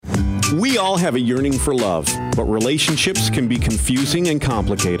We all have a yearning for love, but relationships can be confusing and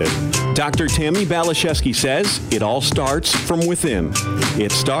complicated. Dr. Tammi Lacie says it all starts from within.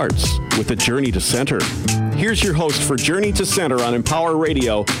 It starts with a journey to center. Here's your host for Journey to Center on Empower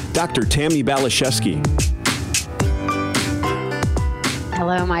Radio, Dr. Tammi Lacie.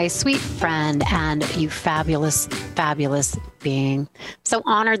 Hello, my sweet friend and you fabulous, fabulous being. So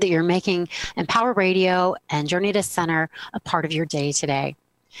honored that you're making Empower Radio and Journey to Center a part of your day today.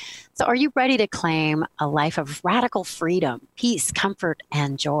 So are you ready to claim a life of radical freedom, peace, comfort,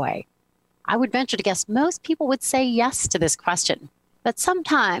 and joy? I would venture to guess most people would say yes to this question. But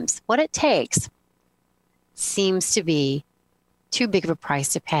sometimes what it takes seems to be too big of a price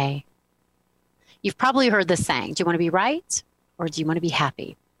to pay. You've probably heard the saying, do you want to be right or do you want to be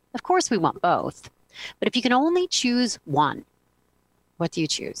happy? Of course we want both. But if you can only choose one, what do you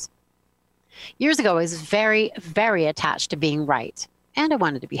choose? Years ago, I was very, very attached to being right. And I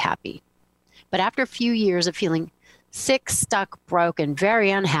wanted to be happy. But after a few years of feeling sick, stuck, broke, and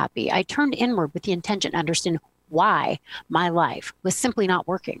very unhappy, I turned inward with the intention to understand why my life was simply not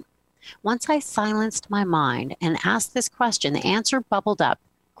working. Once I silenced my mind and asked this question, the answer bubbled up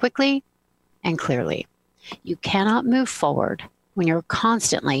quickly and clearly. You cannot move forward when you're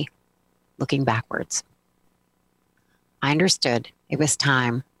constantly looking backwards. I understood it was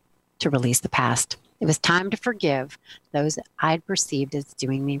time to release the past. It was time to forgive those I'd perceived as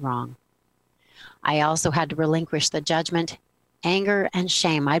doing me wrong. I also had to relinquish the judgment, anger, and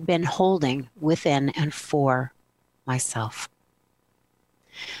shame I'd been holding within and for myself.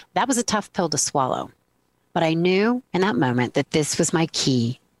 That was a tough pill to swallow, but I knew in that moment that this was my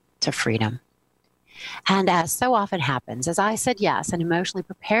key to freedom. And as so often happens, as I said yes and emotionally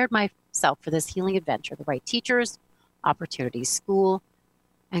prepared myself for this healing adventure, the right teachers, opportunities, school,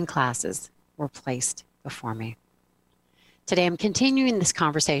 and classes were placed before me. Today, I'm continuing this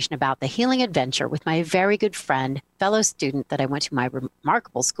conversation about the healing adventure with my very good friend, fellow student that I went to my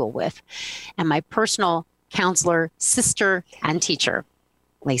remarkable school with, and my personal counselor, sister, and teacher,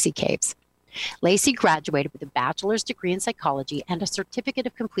 Lacie Caves. Lacie graduated with a bachelor's degree in psychology and a certificate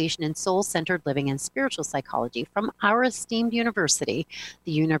of completion in soul-centered living and spiritual psychology from our esteemed university,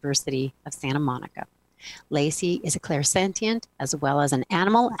 the University of Santa Monica. Lacie is a clairsentient as well as an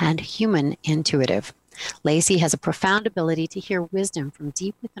animal and human intuitive. Lacie has a profound ability to hear wisdom from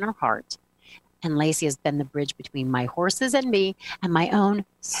deep within her heart. And Lacie has been the bridge between my horses and me and my own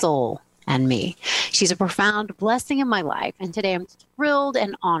soul and me. She's a profound blessing in my life. And today I'm thrilled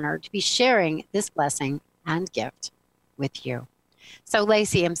and honored to be sharing this blessing and gift with you. So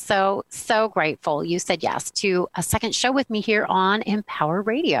Lacie, I'm so, so grateful you said yes to a second show with me here on Empower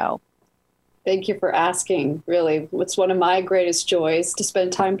Radio. Thank you for asking. Really, it's one of my greatest joys to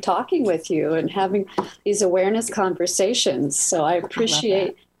spend time talking with you and having these awareness conversations. So I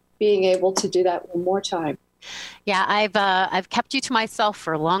appreciate being able to do that one more time. Yeah, I've kept you to myself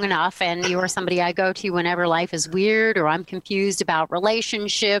for long enough, and you are somebody I go to whenever life is weird or I'm confused about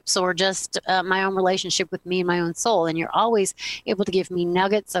relationships or just my own relationship with me and my own soul. And you're always able to give me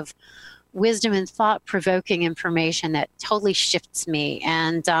nuggets of wisdom and thought-provoking information that totally shifts me.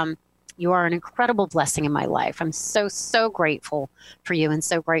 And you are an incredible blessing in my life. I'm so, so grateful for you and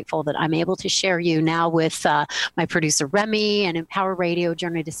so grateful that I'm able to share you now with my producer, Remy, and Empower Radio,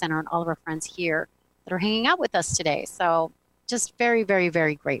 Journey to Center, and all of our friends here that are hanging out with us today. So just very, very,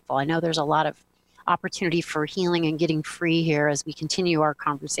 very grateful. I know there's a lot of opportunity for healing and getting free here as we continue our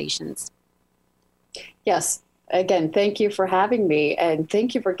conversations. Yes. Again, thank you for having me, and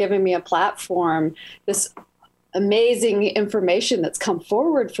thank you for giving me a platform. This amazing information that's come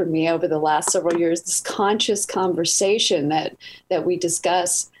forward for me over the last several years, this conscious conversation that we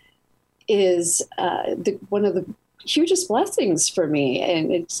discuss is one of the hugest blessings for me. And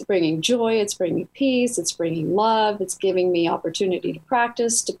it's bringing joy, it's bringing peace, it's bringing love, it's giving me opportunity to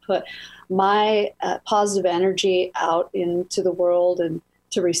practice, to put my positive energy out into the world and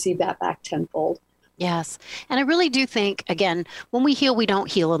to receive that back tenfold. Yes. And I really do think, again, when we heal, we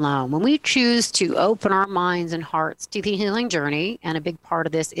don't heal alone. When we choose to open our minds and hearts to the healing journey, and a big part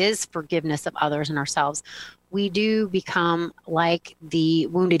of this is forgiveness of others and ourselves, we do become like the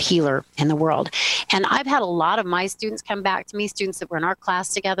wounded healer in the world. And I've had a lot of my students come back to me, students that were in our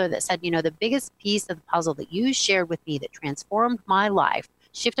class together, that said, the biggest piece of the puzzle that you shared with me that transformed my life,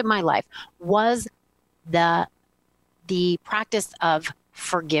 shifted my life, was the practice of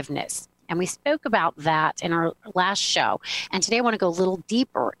forgiveness. And we spoke about that in our last show. And today I want to go a little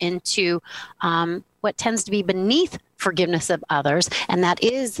deeper into what tends to be beneath forgiveness of others, and that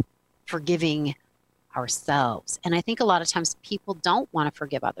is forgiving ourselves. And I think a lot of times people don't want to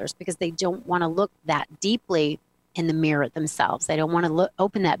forgive others because they don't want to look that deeply in the mirror at themselves. They don't want to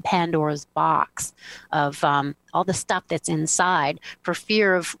open that Pandora's box of all the stuff that's inside for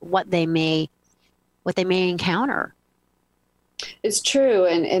fear of what they may encounter. It's true.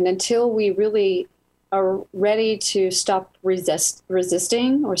 And until we really are ready to stop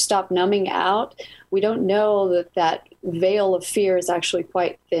resisting or stop numbing out, we don't know that that veil of fear is actually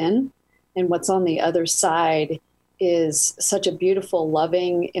quite thin. And what's on the other side is such a beautiful,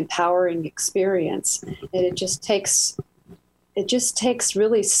 loving, empowering experience. And it just takes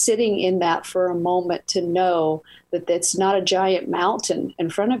really sitting in that for a moment to know that it's not a giant mountain in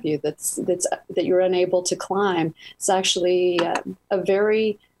front of you that you're unable to climb. It's actually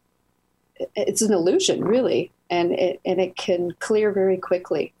it's an illusion, really, and it can clear very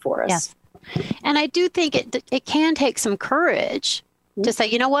quickly for us. Yes. And I do think it can take some courage to say,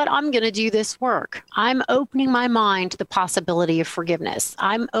 you know what, I'm going to do this work. I'm opening my mind to the possibility of forgiveness.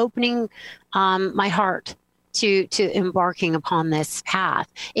 I'm opening my heart to embarking upon this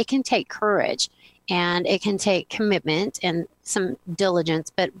path. It can take courage and it can take commitment and some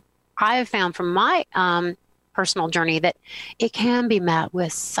diligence. But I have found from my personal journey that it can be met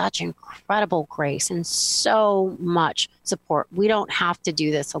with such incredible grace and so much support. We don't have to do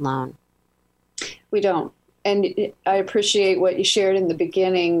this alone. We don't. And I appreciate what you shared in the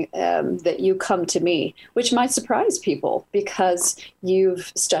beginning, that you come to me, which might surprise people because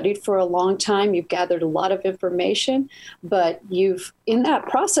you've studied for a long time, you've gathered a lot of information, but in that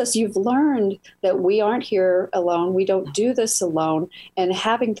process, you've learned that we aren't here alone, we don't do this alone, and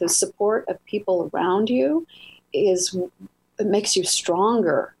having the support of people around you it makes you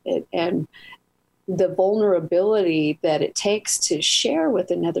stronger. And the vulnerability that it takes to share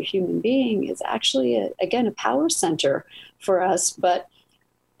with another human being is actually, a power center for us. But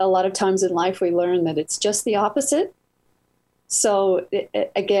a lot of times in life, we learn that it's just the opposite. So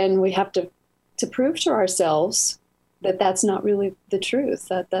again, we have to prove to ourselves that that's not really the truth,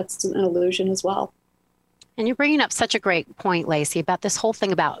 that's an illusion as well. And you're bringing up such a great point, Lacie, about this whole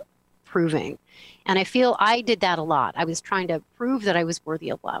thing about proving. And I feel I did that a lot. I was trying to prove that I was worthy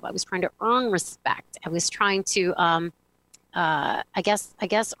of love. I was trying to earn respect. I was trying to, I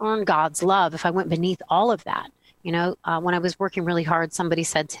guess, earn God's love if I went beneath all of that. You know, when I was working really hard, somebody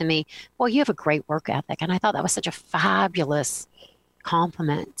said to me, well, you have a great work ethic. And I thought that was such a fabulous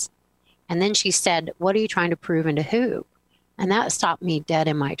compliment. And then she said, what are you trying to prove and to who? And that stopped me dead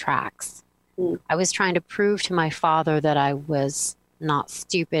in my tracks. I was trying to prove to my father that I was not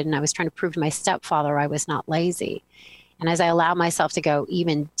stupid, and I was trying to prove to my stepfather I was not lazy. And as I allowed myself to go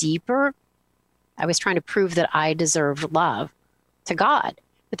even deeper, I was trying to prove that I deserved love to God.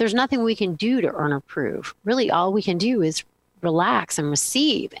 But there's nothing we can do to earn or prove. Really, all we can do is relax and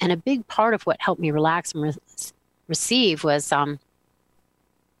receive. And a big part of what helped me relax and receive was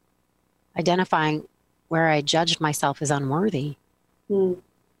identifying where I judged myself as unworthy.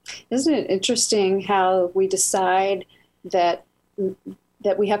 Isn't it interesting how we decide that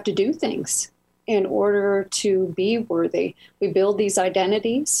we have to do things in order to be worthy? We build these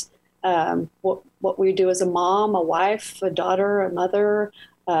identities, what we do as a mom, a wife, a daughter, a mother,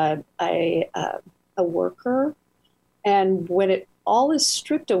 a worker. And when it all is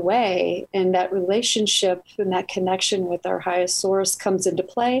stripped away and that relationship and that connection with our highest source comes into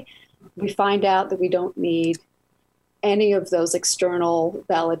play, we find out that we don't need any of those external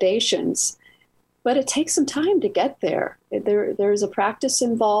validations. But it takes some time to get there. There's a practice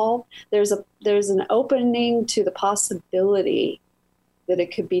involved. There's an opening to the possibility that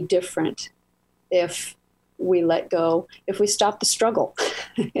it could be different if we let go, if we stop the struggle.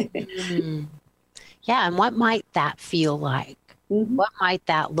 Yeah, and what might that feel like? What might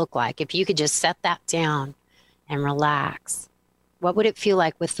that look like if you could just set that down and relax? What would it feel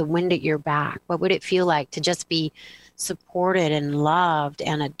like with the wind at your back? What would it feel like to just be supported and loved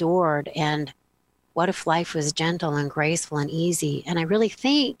and adored? And what if life was gentle and graceful and easy? And I really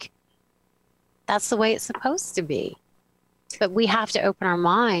think that's the way it's supposed to be. But we have to open our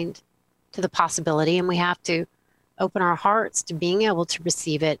mind to the possibility, and we have to open our hearts to being able to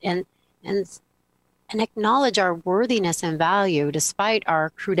receive it and acknowledge our worthiness and value despite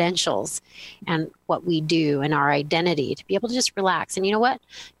our credentials and what we do and our identity, to be able to just relax. And you know what?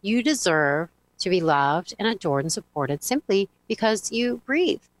 You deserve to be loved and adored and supported simply because you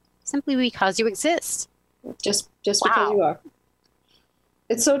breathe. Simply because you exist. Just because you are.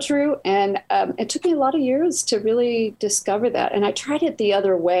 It's so true. And it took me a lot of years to really discover that. And I tried it the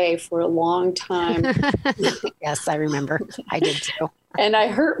other way for a long time. Yes, I remember. I did too. And I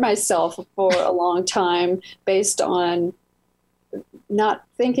hurt myself for a long time based on not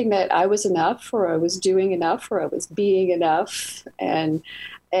thinking that I was enough, or I was doing enough, or I was being enough. And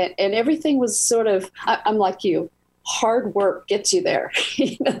everything was sort of, I'm like you. hard work gets you there.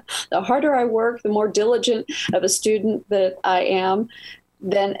 The harder I work, the more diligent of a student that I am,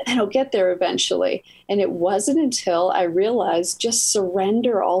 then I'll get there eventually. And it wasn't until I realized just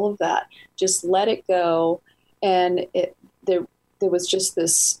surrender all of that, just let it go. And there was just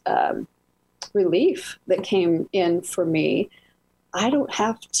this relief that came in for me. I don't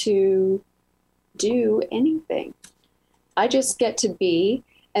have to do anything. I just get to be.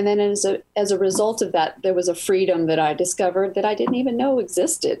 And then as a result of that, there was a freedom that I discovered that I didn't even know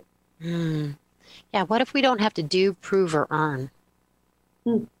existed. Yeah. What if we don't have to do, prove, or earn?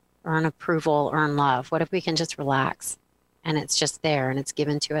 Earn approval, earn love. What if we can just relax and it's just there and it's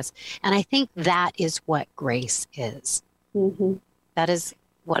given to us? And I think that is what grace is. That is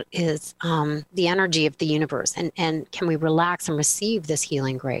what is the energy of the universe. And can we relax and receive this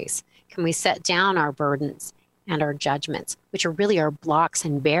healing grace? Can we set down our burdens and our judgments, which are really our blocks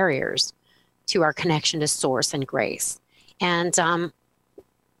and barriers to our connection to source and grace? And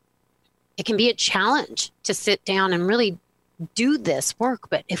it can be a challenge to sit down and really do this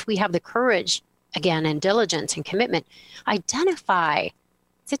work. But if we have the courage, again, and diligence and commitment, sit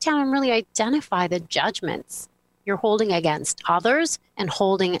down and really identify the judgments you're holding against others and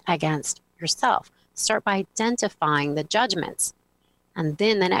holding against yourself. Start by identifying the judgments. And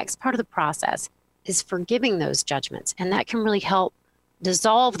then the next part of the process is forgiving those judgments. And that can really help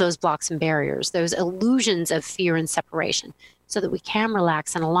dissolve those blocks and barriers, those illusions of fear and separation, so that we can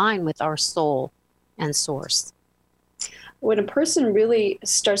relax and align with our soul and source. When a person really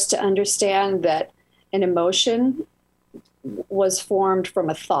starts to understand that an emotion was formed from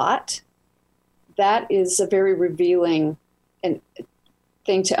a thought, that is a very revealing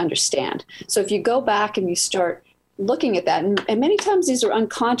thing to understand. So if you go back and you start looking at that, and many times these are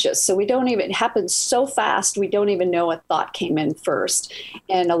unconscious, so it happens so fast, we don't even know a thought came in first.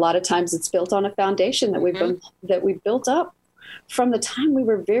 And a lot of times it's built on a foundation that we built up from the time we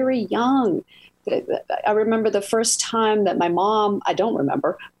were very young. I remember the first time that my mom, I don't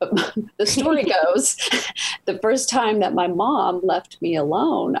remember, but the story goes, the first time that my mom left me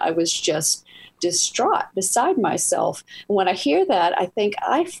alone, I was just distraught, beside myself. And when I hear that, I think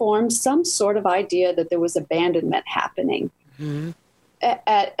I formed some sort of idea that there was abandonment happening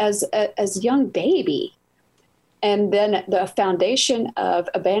as a young baby. And then the foundation of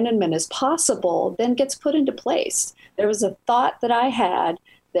abandonment is possible then gets put into place. There was a thought that I had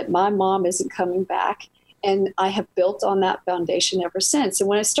that my mom isn't coming back. And I have built on that foundation ever since. And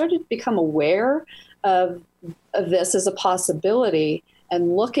when I started to become aware of this as a possibility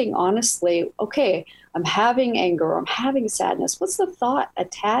and looking honestly, okay, I'm having anger, I'm having sadness. What's the thought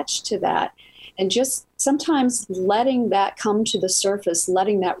attached to that? And just sometimes letting that come to the surface,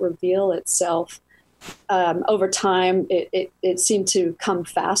 letting that reveal itself. Over time, it seemed to come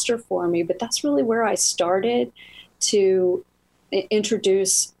faster for me. But that's really where I started to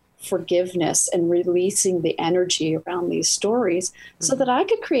introduce forgiveness and releasing the energy around these stories so that I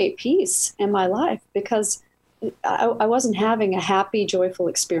could create peace in my life, because I wasn't having a happy, joyful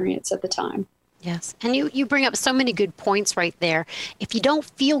experience at the time. Yes. And you bring up so many good points right there. If you don't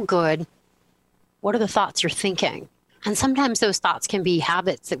feel good, what are the thoughts you're thinking? And sometimes those thoughts can be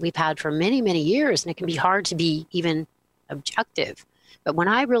habits that we've had for many, many years, and it can be hard to be even objective. But when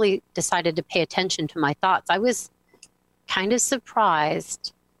I really decided to pay attention to my thoughts, I was kind of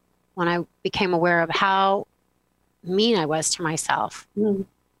surprised when I became aware of how mean I was to myself.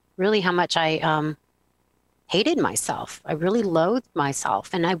 Really how much I hated myself. I really loathed myself,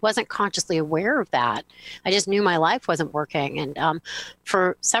 and I wasn't consciously aware of that. I just knew my life wasn't working. And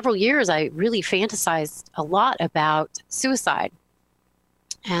for several years, I really fantasized a lot about suicide.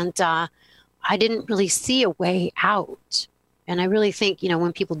 And I didn't really see a way out. And I really think,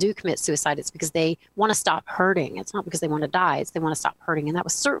 when people do commit suicide, it's because they want to stop hurting. It's not because they want to die. It's they want to stop hurting. And that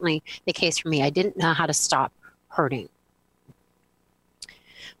was certainly the case for me. I didn't know how to stop hurting.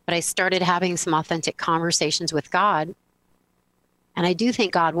 But I started having some authentic conversations with God. And I do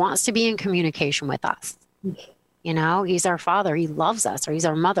think God wants to be in communication with us. He's our Father. He loves us, or He's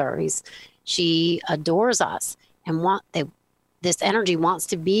our mother. She adores us. And this energy wants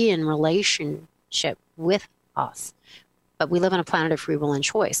to be in relationship with us. But we live on a planet of free will and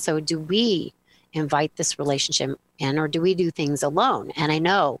choice. So do we invite this relationship in, or do we do things alone? And I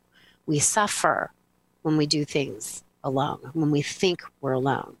know we suffer when we do things alone, when we think we're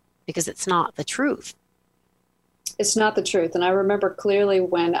alone, because it's not the truth. It's not the truth. And I remember clearly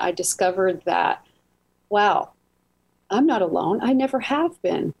when I discovered that, wow, I'm not alone. I never have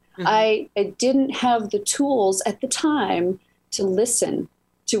been. I didn't have the tools at the time to listen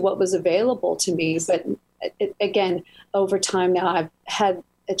to what was available to me. But again, over time now, I've had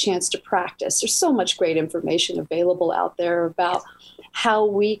a chance to practice. There's so much great information available out there about how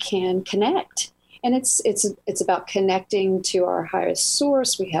we can connect. And it's about connecting to our highest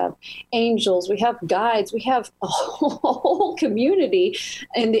source. We have angels, we have guides, we have a whole community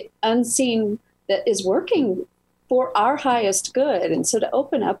and the unseen that is working for our highest good. And so to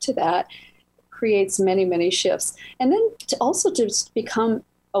open up to that creates many, many shifts. And then to also just become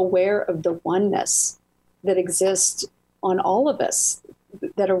aware of the oneness that exists on all of us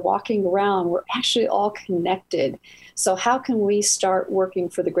that are walking around. We're actually all connected. So how can we start working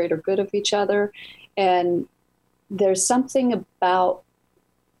for the greater good of each other? And there's something about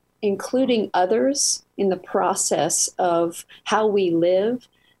including others in the process of how we live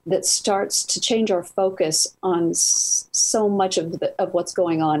that starts to change our focus on so much of what's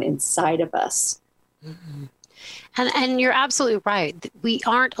going on inside of us. Mm-hmm. And you're absolutely right. We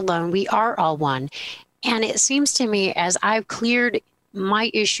aren't alone. We are all one. And it seems to me as I've cleared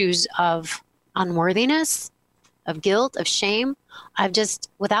my issues of unworthiness, of guilt, of shame, I've just,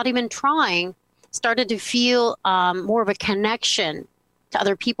 without even trying, started to feel more of a connection to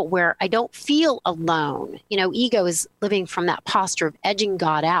other people where I don't feel alone. You know, ego is living from that posture of edging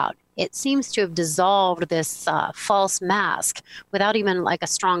God out. It seems to have dissolved this false mask without even like a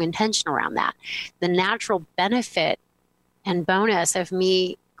strong intention around that. The natural benefit and bonus of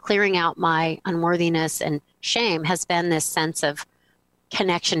me clearing out my unworthiness and shame has been this sense of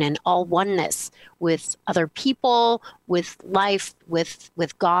connection and all oneness with other people, with life,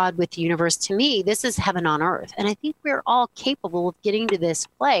 with God, with the universe. To me, this is heaven on earth. And I think we're all capable of getting to this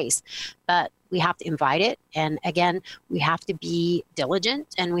place, but we have to invite it. And again, we have to be diligent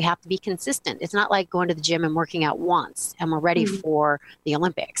and we have to be consistent. It's not like going to the gym and working out once and we're ready for the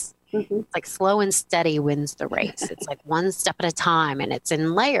Olympics. It's like slow and steady wins the race. It's like one step at a time and it's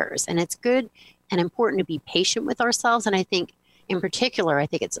in layers, and it's good and important to be patient with ourselves. And I think in particular, I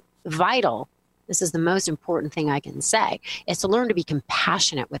think it's vital. This is the most important thing I can say, is to learn to be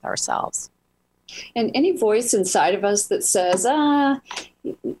compassionate with ourselves. And any voice inside of us that says,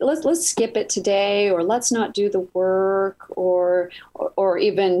 let's skip it today, or let's not do the work, or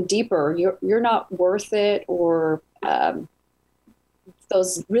even deeper, you're not worth it, or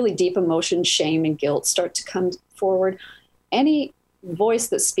those really deep emotions, shame and guilt start to come forward. Any voice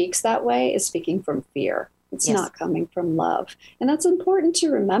that speaks that way is speaking from fear. It's not coming from love. And that's important to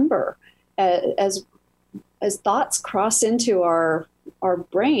remember as thoughts cross into our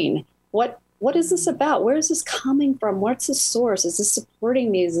brain. What is this about? Where is this coming from? What's the source? Is this supporting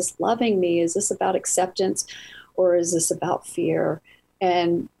me? Is this loving me? Is this about acceptance, or is this about fear?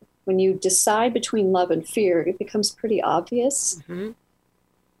 And when you decide between love and fear, it becomes pretty obvious. Mm-hmm.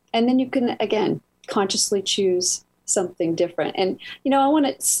 And then you can, again, consciously choose something different. And, I want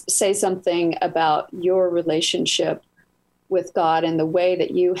to say something about your relationship with God and the way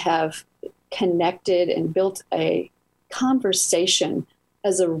that you have connected and built a conversation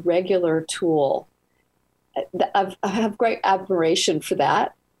as a regular tool. I have great admiration for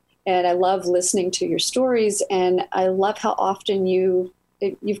that. And I love listening to your stories. And I love how often you've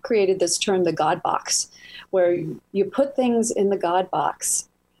created this term, the God box, where you put things in the God box.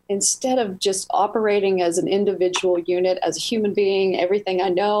 Instead of just operating as an individual unit, as a human being, everything I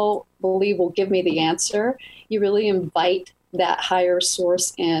know, believe will give me the answer, you really invite that higher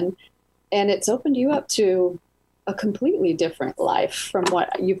source in. And it's opened you up to a completely different life from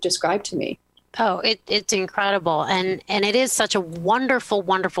what you've described to me. Oh, it's incredible. And it is such a wonderful,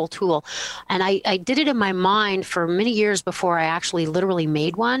 wonderful tool. And I did it in my mind for many years before I actually literally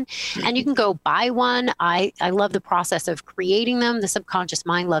made one. And you can go buy one. I love the process of creating them. The subconscious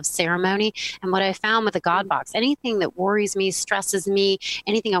mind loves ceremony. And what I found with the God box, anything that worries me, stresses me,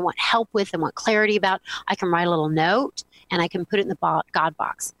 anything I want help with and want clarity about, I can write a little note and I can put it in the God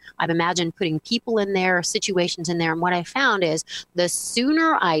box. I've imagined putting people in there, situations in there. And what I found is the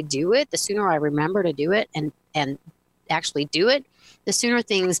sooner I do it, the sooner I remember to do it and actually do it, the sooner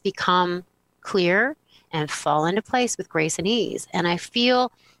things become clear and fall into place with grace and ease. And I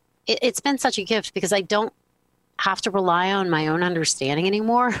feel it's been such a gift because I don't have to rely on my own understanding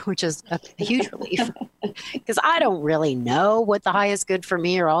anymore, which is a huge relief because I don't really know what the highest good for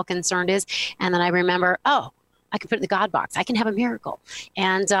me or all concerned is. And then I remember, I can put it in the God box. I can have a miracle.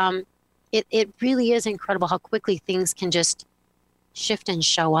 And it really is incredible how quickly things can just shift and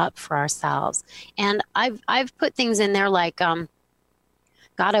show up for ourselves. And I've put things in there like,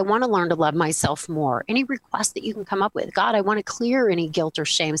 God, I want to learn to love myself more. Any request that you can come up with. God, I want to clear any guilt or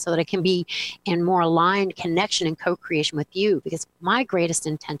shame so that I can be in more aligned connection and co-creation with you. Because my greatest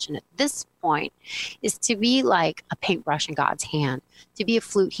intention at this point is to be like a paintbrush in God's hand, to be a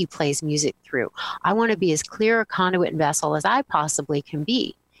flute he plays music through. I want to be as clear a conduit and vessel as I possibly can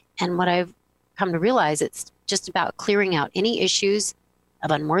be And what I've come to realize, it's just about clearing out any issues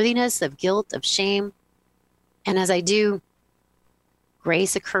of unworthiness, of guilt, of shame. And as I do,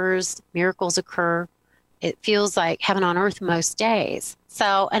 grace occurs, miracles occur. It feels like heaven on earth most days.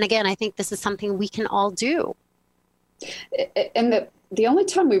 So, and again, I think this is something we can all do. And the only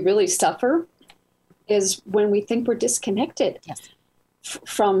time we really suffer is when we think we're disconnected. Yes.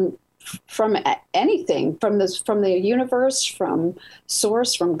 From anything, from the universe, from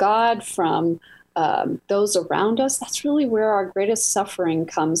source, from God, from those around us. That's really where our greatest suffering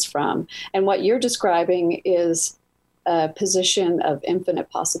comes from. And what you're describing is a position of infinite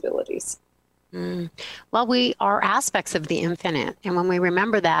possibilities. Well, we are aspects of the infinite. And when we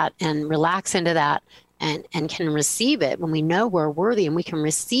remember that and relax into that and can receive it, when we know we're worthy and we can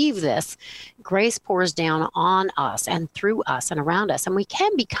receive this, grace pours down on us and through us and around us. And we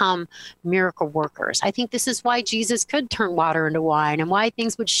can become miracle workers. I think this is why Jesus could turn water into wine and why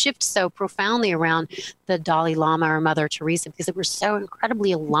things would shift so profoundly around the Dalai Lama or Mother Teresa, because they were so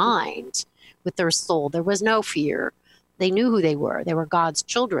incredibly aligned with their soul. There was no fear. They knew who they were. They were God's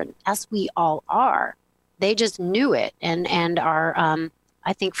children, as we all are. They just knew it and are,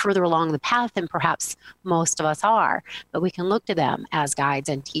 I think, further along the path than perhaps most of us are. But we can look to them as guides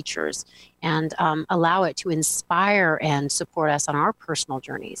and teachers and allow it to inspire and support us on our personal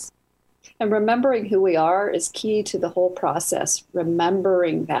journeys. And remembering who we are is key to the whole process.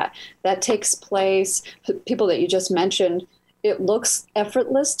 Remembering that takes place. People that you just mentioned, it looks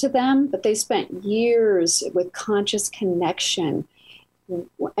effortless to them, but they spent years with conscious connection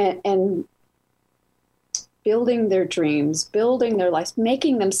and building their dreams, building their lives,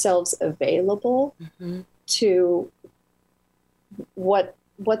 making themselves available to what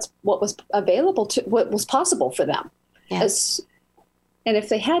was available to what was possible for them. Yes. And if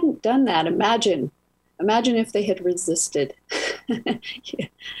they hadn't done that, imagine if they had resisted,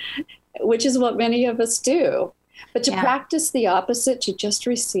 which is what many of us do. But to practice the opposite, to just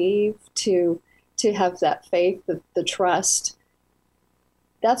receive, to have that faith, the trust,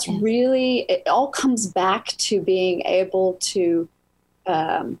 that's really, it all comes back to being able to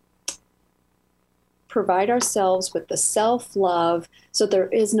provide ourselves with the self-love so there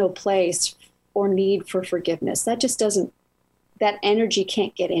is no place or need for forgiveness. That just doesn't, that energy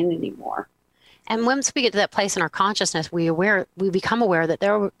can't get in anymore. And once we get to that place in our consciousness, we become aware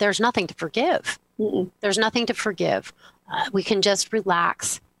that there's nothing to forgive. There's nothing to forgive. We can just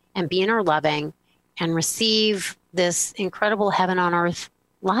relax and be in our loving and receive this incredible heaven on earth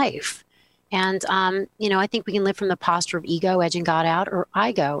life. And, I think we can live from the posture of ego, edging God out, or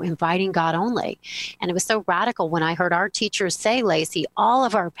ego, inviting God only. And it was so radical when I heard our teachers say, Lacie, all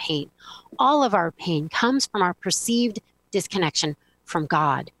of our pain comes from our perceived disconnection from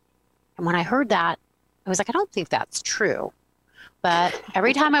God. And when I heard that, I was like, I don't think that's true. But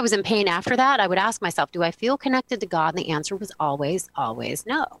every time I was in pain after that, I would ask myself, do I feel connected to God? And the answer was always, always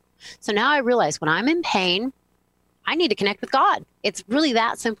no. So now I realize when I'm in pain, I need to connect with God. It's really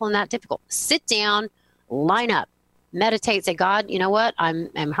that simple and that difficult. Sit down, line up, meditate, say, God, you know what?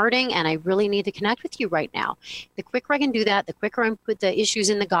 I'm hurting and I really need to connect with you right now. The quicker I can do that, the quicker I put the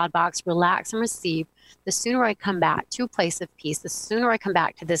issues in the God box, relax and receive, the sooner I come back to a place of peace, the sooner I come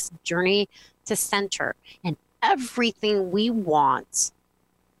back to this journey to center. And everything we want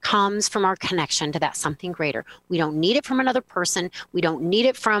comes from our connection to that something greater. We don't need it from another person. We don't need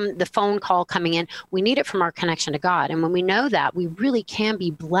it from the phone call coming in. We need it from our connection to God. And when we know that, we really can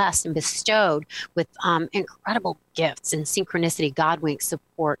be blessed and bestowed with incredible gifts and synchronicity, God wink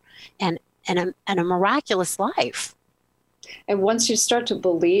support, and a miraculous life. And once you start to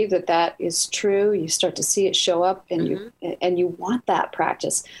believe that is true, you start to see it show up, and you want that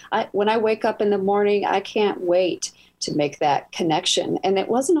practice. When I wake up in the morning, I can't wait to make that connection. And it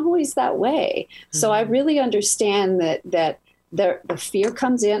wasn't always that way. So I really understand that the fear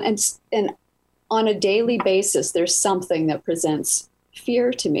comes in, and on a daily basis, there's something that presents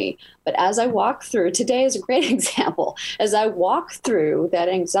fear to me. But as I walk through, today is a great example, as I walk through that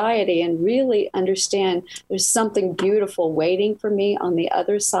anxiety and really understand there's something beautiful waiting for me on the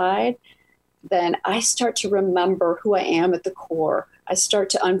other side, then I start to remember who I am at the core. I start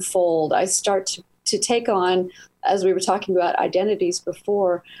to unfold. I start to take on, as we were talking about identities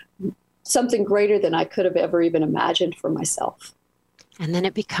before, something greater than I could have ever even imagined for myself. And then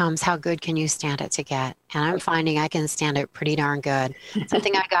it becomes, how good can you stand it to get? And I'm finding I can stand it pretty darn good.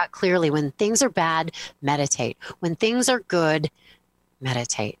 Something I got clearly: when things are bad, meditate. When things are good,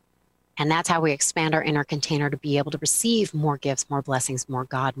 meditate. And that's how we expand our inner container to be able to receive more gifts, more blessings, more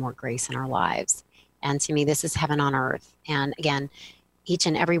God, more grace in our lives. And to me, this is heaven on earth. And again, each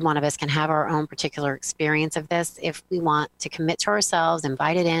and every one of us can have our own particular experience of this if we want to commit to ourselves,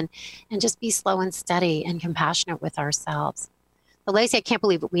 invite it in, and just be slow and steady and compassionate with ourselves. So Lacie, I can't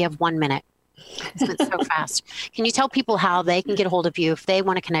believe it. We have 1 minute. It's been so fast. Can you tell people how they can get a hold of you if they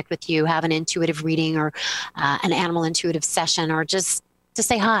want to connect with you, have an intuitive reading or an animal intuitive session, or just to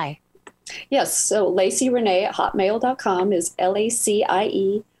say hi? Yes. So Lacie Renee at hotmail.com is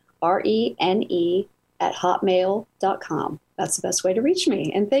LACIERENE at hotmail.com. That's the best way to reach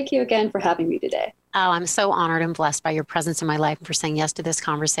me. And thank you again for having me today. Oh, I'm so honored and blessed by your presence in my life and for saying yes to this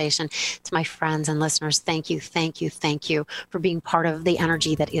conversation. To my friends and listeners, thank you, thank you, thank you for being part of the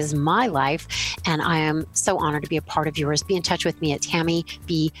energy that is my life. And I am so honored to be a part of yours. Be in touch with me at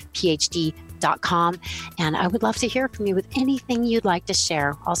tammybphd.com. And I would love to hear from you with anything you'd like to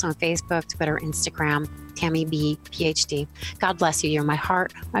share. Also on Facebook, Twitter, Instagram, Tammi B. PhD. God bless you. You're my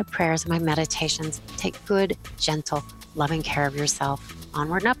heart, my prayers, and my meditations. Take good, gentle, loving care of yourself.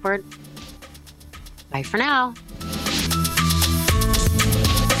 Onward and upward. Bye for now.